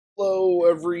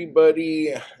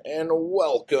everybody, and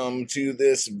welcome to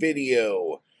this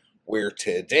video where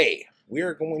today we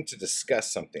are going to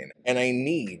discuss something, and I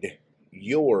need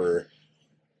your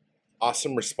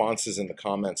awesome responses in the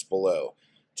comments below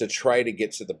to try to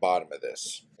get to the bottom of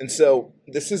this. And so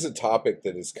this is a topic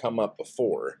that has come up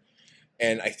before,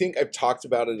 and I think I've talked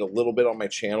about it a little bit on my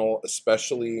channel,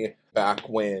 especially back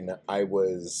when I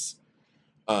was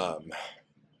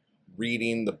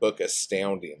reading the book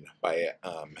Astounding by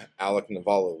Alec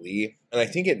Navala Lee. And I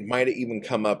think it might have even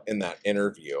come up in that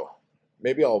interview.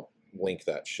 Maybe I'll link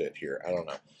that shit here. I don't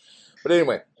know. But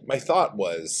anyway, my thought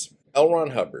was L.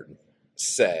 Ron Hubbard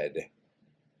said,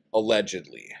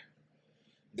 allegedly,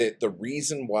 that the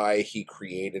reason why he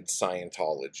created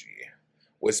Scientology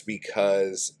was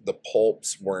because the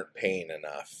pulps weren't paying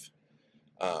enough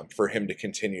for him to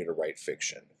continue to write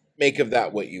fiction. Make of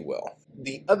that what you will.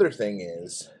 The other thing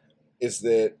is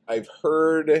that I've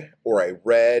heard or I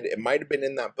read, it might have been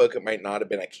in that book, it might not have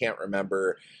been, I can't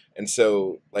remember. And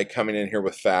so, like, coming in here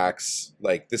with facts,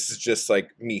 like, this is just, like,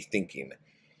 me thinking.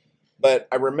 But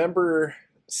I remember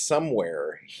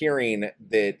somewhere hearing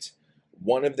that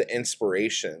one of the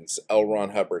inspirations L. Ron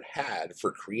Hubbard had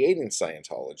for creating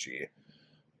Scientology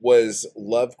was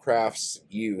Lovecraft's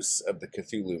use of the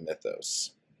Cthulhu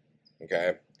mythos.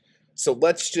 Okay? So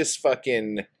let's just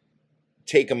fucking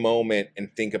take a moment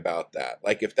and think about that.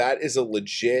 Like, if that is a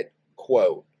legit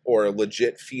quote or a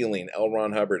legit feeling L.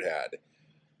 Ron Hubbard had,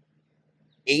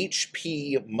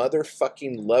 H.P.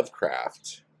 motherfucking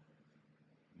Lovecraft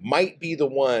might be the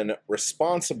one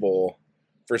responsible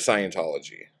for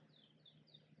Scientology.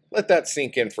 Let that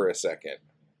sink in for a second.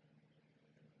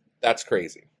 That's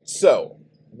crazy. So,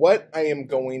 what I am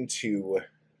going to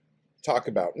talk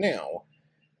about now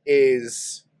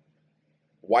is,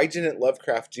 why didn't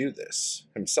Lovecraft do this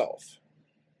himself?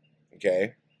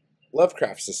 Okay?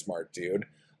 Lovecraft's a smart dude.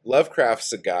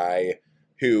 Lovecraft's a guy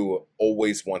who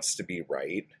always wants to be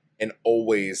right and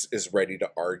always is ready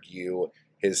to argue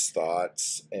his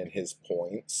thoughts and his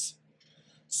points.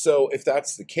 So if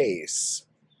that's the case,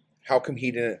 how come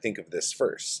he didn't think of this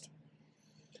first?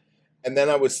 And then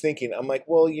I was thinking, I'm like,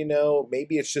 well, you know,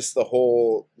 maybe it's just the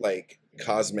whole, like,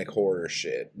 cosmic horror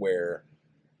shit where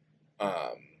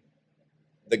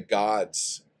the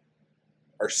gods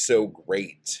are so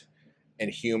great and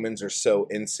humans are so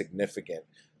insignificant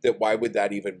that why would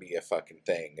that even be a fucking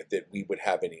thing that we would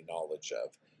have any knowledge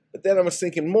of? But then I was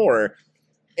thinking more,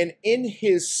 and in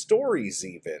his stories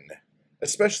even,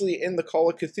 especially in the Call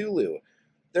of Cthulhu,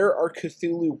 there are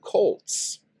Cthulhu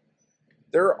cults.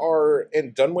 There are,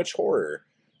 in Dunwich Horror,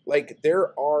 like,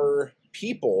 there are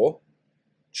people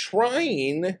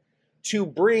trying to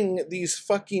bring these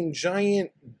fucking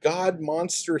giant god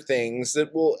monster things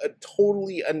that will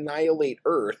totally annihilate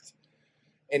Earth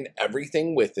and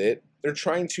everything with it. They're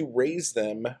trying to raise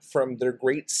them from their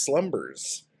great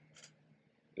slumbers.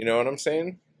 You know what I'm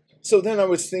saying? So then I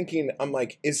was thinking, I'm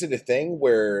like, is it a thing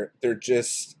where there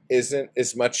just isn't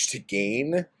as much to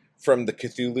gain from the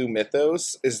Cthulhu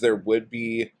mythos as there would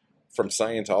be from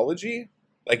Scientology?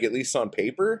 Like, at least on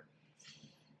paper?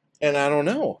 And I don't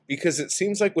know, because it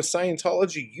seems like with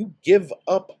Scientology, you give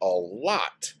up a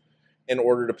lot in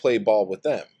order to play ball with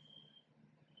them.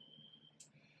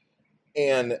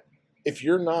 And if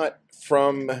you're not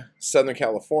from Southern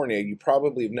California, you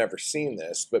probably have never seen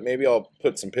this, but maybe I'll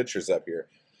put some pictures up here.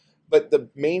 But the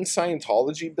main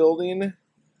Scientology building,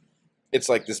 it's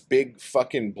like this big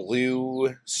fucking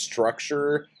blue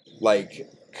structure, like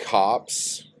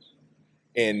cops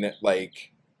in,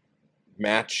 like,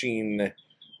 matching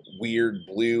weird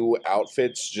blue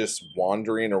outfits just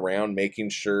wandering around making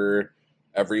sure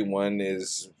everyone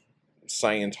is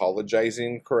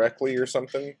Scientologizing correctly or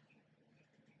something.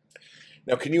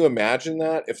 Now, can you imagine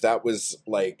that if that was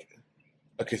like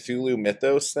a Cthulhu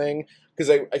mythos thing? Because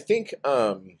I think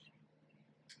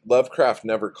Lovecraft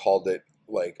never called it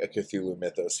like a Cthulhu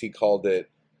mythos. He called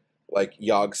it like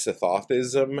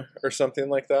Yog-Sothotheism or something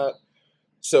like that.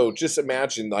 So just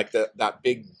imagine, like, that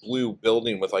big blue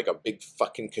building with, like, a big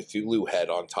fucking Cthulhu head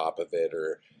on top of it,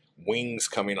 or wings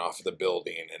coming off of the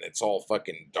building, and it's all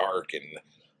fucking dark and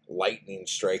lightning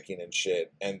striking and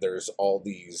shit, and there's all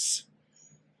these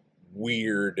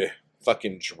weird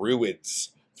fucking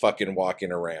druids fucking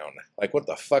walking around. Like, what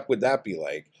the fuck would that be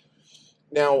like?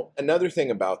 Now, another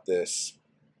thing about this,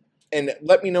 and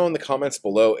let me know in the comments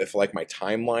below if, like, my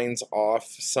timeline's off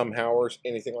somehow or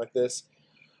anything like this.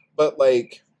 But,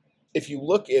 like, if you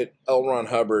look at L. Ron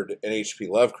Hubbard and H.P.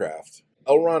 Lovecraft,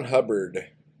 L. Ron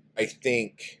Hubbard, I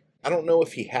think, I don't know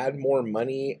if he had more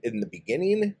money in the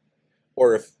beginning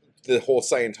or if the whole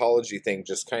Scientology thing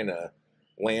just kind of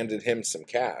landed him some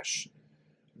cash.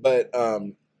 But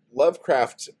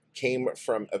Lovecraft came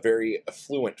from a very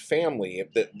affluent family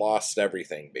that lost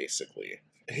everything, basically.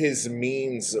 His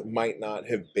means might not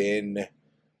have been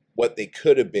what they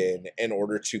could have been in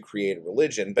order to create a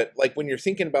religion. But like when you're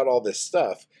thinking about all this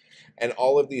stuff and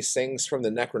all of these things from the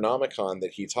Necronomicon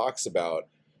that he talks about,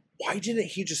 why didn't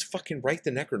he just fucking write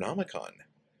the Necronomicon?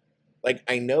 Like,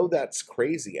 I know that's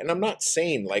crazy. And I'm not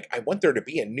saying, like, I want there to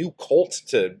be a new cult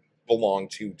to belong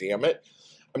to, damn it.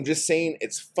 I'm just saying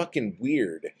it's fucking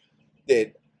weird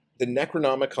that the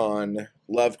Necronomicon,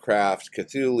 Lovecraft,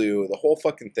 Cthulhu, the whole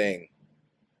fucking thing,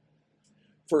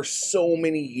 for so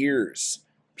many years,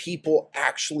 people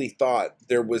actually thought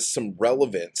there was some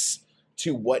relevance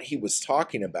to what he was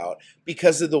talking about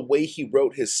because of the way he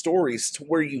wrote his stories, to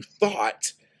where you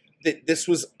thought that this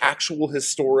was actual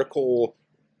historical,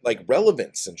 like,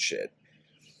 relevance and shit.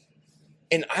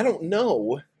 And I don't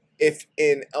know if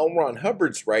in L. Ron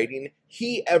Hubbard's writing,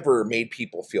 he ever made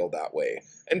people feel that way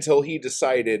until he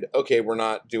decided, okay, we're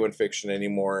not doing fiction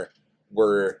anymore.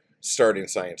 We're starting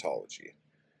Scientology.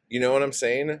 You know what I'm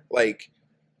saying? Like,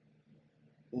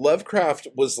 Lovecraft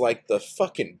was like the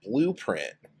fucking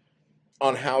blueprint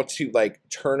on how to, like,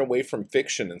 turn away from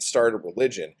fiction and start a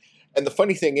religion. And the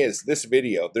funny thing is, this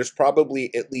video, there's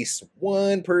probably at least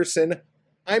one person,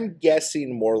 I'm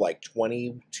guessing more like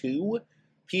 22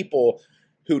 people,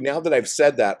 who, now that I've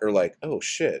said that, are like, oh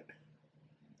shit,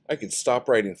 I could stop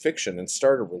writing fiction and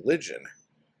start a religion.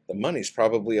 The money's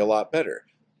probably a lot better.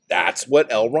 That's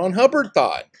what L. Ron Hubbard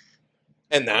thought.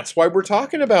 And that's why we're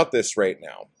talking about this right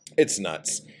now. It's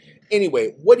nuts.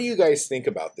 Anyway, what do you guys think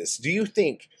about this? Do you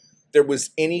think there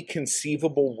was any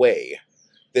conceivable way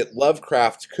that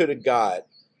Lovecraft could have got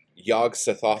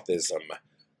Yog-Sothotheism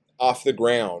off the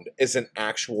ground as an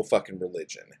actual fucking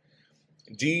religion?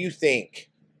 Do you think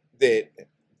that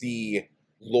the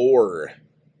lore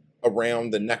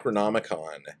around the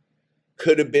Necronomicon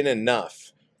could have been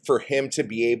enough for him to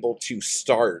be able to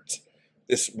start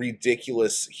this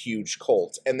ridiculous, huge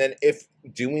cult? And then if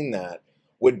doing that,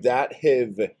 would that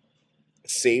have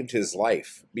saved his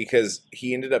life? Because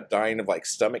he ended up dying of, like,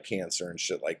 stomach cancer and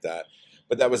shit like that.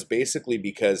 But that was basically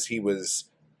because he was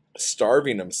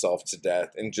starving himself to death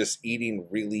and just eating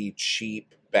really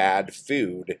cheap, bad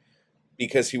food,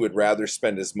 because he would rather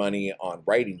spend his money on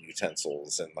writing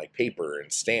utensils and, like, paper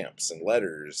and stamps and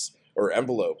letters or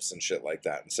envelopes and shit like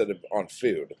that instead of on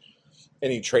food.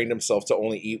 And he trained himself to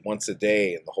only eat once a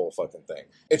day and the whole fucking thing.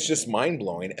 It's just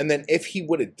mind-blowing. And then if he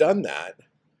would have done that,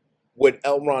 would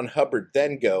L. Ron Hubbard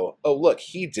then go, oh, look,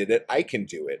 he did it, I can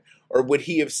do it? Or would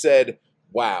he have said,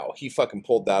 wow, he fucking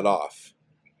pulled that off.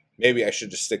 Maybe I should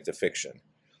just stick to fiction.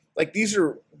 Like, these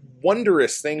are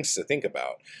wondrous things to think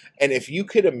about. And if you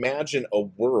could imagine a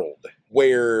world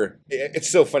where, it's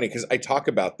so funny because I talk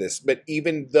about this, but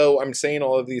even though I'm saying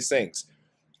all of these things,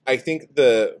 I think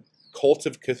the cult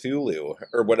of Cthulhu,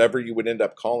 or whatever you would end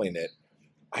up calling it,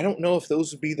 I don't know if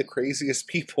those would be the craziest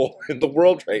people in the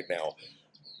world right now.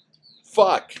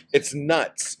 Fuck, it's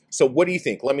nuts. So what do you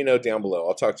think? Let me know down below.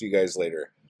 I'll talk to you guys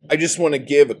later. I just want to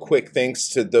give a quick thanks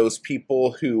to those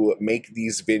people who make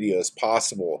these videos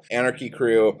possible. Anarchy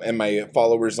Crew and my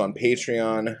followers on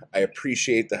Patreon. I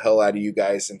appreciate the hell out of you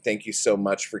guys, and thank you so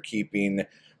much for keeping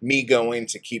me going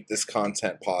to keep this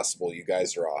content possible. You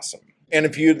guys are awesome. And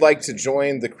if you'd like to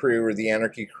join the crew, or the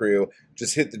Anarchy Crew,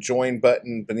 just hit the join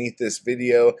button beneath this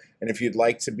video. And if you'd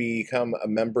like to become a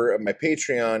member of my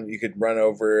Patreon, you could run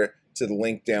over to the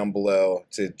link down below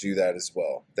to do that as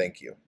well. Thank you.